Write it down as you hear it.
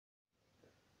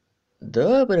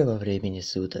Доброго времени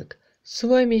суток! С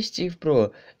вами Стив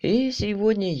Про, и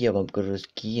сегодня я вам покажу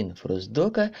скин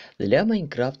Фростдока для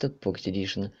Майнкрафта Pocket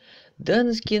Edition.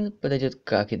 Данный скин подойдет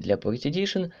как и для Pocket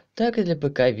Edition, так и для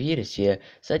ПК-версии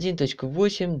с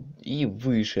 1.8 и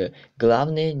выше,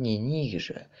 главное не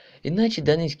ниже. Иначе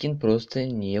данный скин просто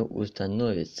не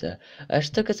установится. А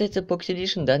что касается Pocket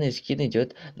Edition, данный скин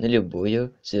идет на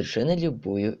любую, совершенно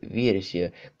любую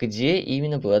версию, где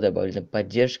именно была добавлена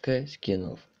поддержка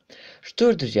скинов.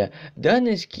 Что ж, друзья,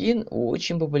 данный скин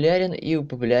очень популярен и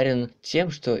популярен тем,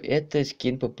 что это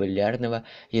скин популярного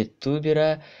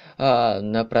ютубера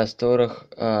на просторах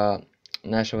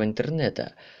нашего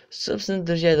интернета. Собственно,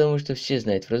 друзья, я думаю, что все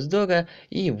знают Фростдога,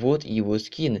 и вот его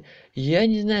скин. Я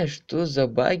не знаю, что за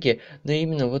баги, но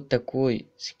именно вот такой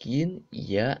скин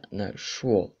я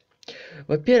нашел.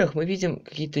 Во-первых, мы видим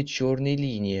какие-то черные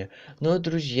линии, но,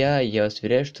 друзья, я вас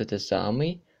уверяю, что это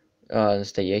самый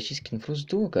настоящий скин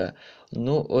Фростдога.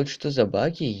 Но вот что за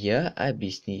баги, я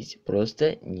объяснить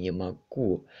просто не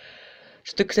могу.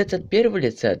 Что касается от первого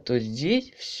лица, то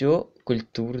здесь все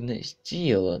культурно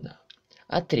сделано.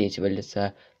 От третьего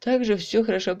лица также все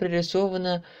хорошо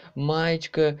прорисовано,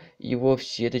 маечка, его в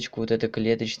сеточку, вот эта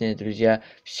клеточная, друзья,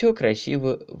 все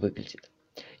красиво выглядит.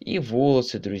 И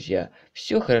волосы, друзья,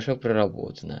 все хорошо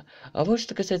проработано. А вот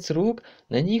что касается рук,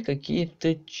 на них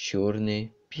какие-то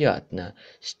черные пятна.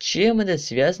 С чем это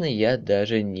связано, я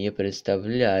даже не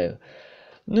представляю.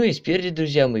 Ну и спереди,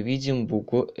 друзья, мы видим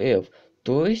букву F,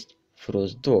 то есть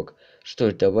Фростдог. Что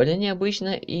ж, довольно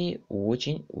необычно и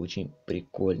очень-очень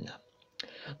прикольно.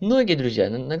 Ноги, друзья,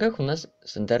 на ногах у нас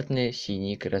стандартные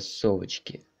синие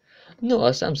кроссовочки. Ну,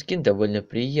 а сам скин довольно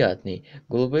приятный.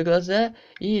 Голубые глаза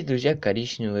и, друзья,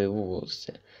 коричневые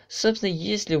волосы. Собственно,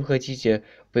 если вы хотите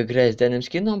поиграть с данным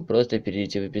скином, просто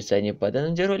перейдите в описание под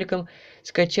данным роликом,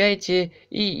 скачайте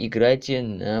и играйте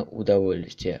на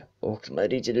удовольствие. Ох,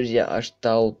 смотрите, друзья, аж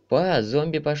толпа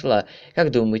зомби пошла.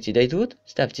 Как думаете, дойдут?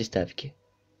 Ставьте ставки.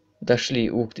 Дошли,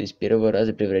 ух ты, с первого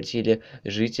раза превратили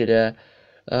жителя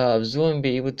в зомби,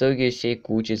 и в итоге всей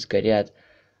кучи сгорят.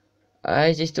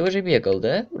 А здесь тоже бегал,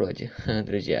 да, вроде,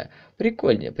 друзья?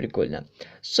 Прикольно, прикольно.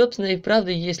 Собственно и правда,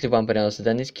 если вам понравился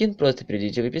данный скин, просто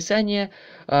перейдите в описание,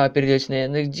 перейдете на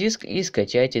Яндекс.Диск и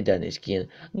скачайте данный скин.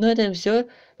 Ну на этом все.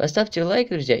 Поставьте лайк,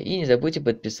 друзья, и не забудьте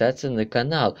подписаться на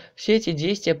канал. Все эти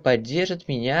действия поддержат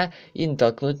меня и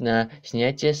натолкнут на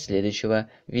снятие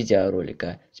следующего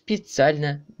видеоролика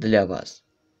специально для вас.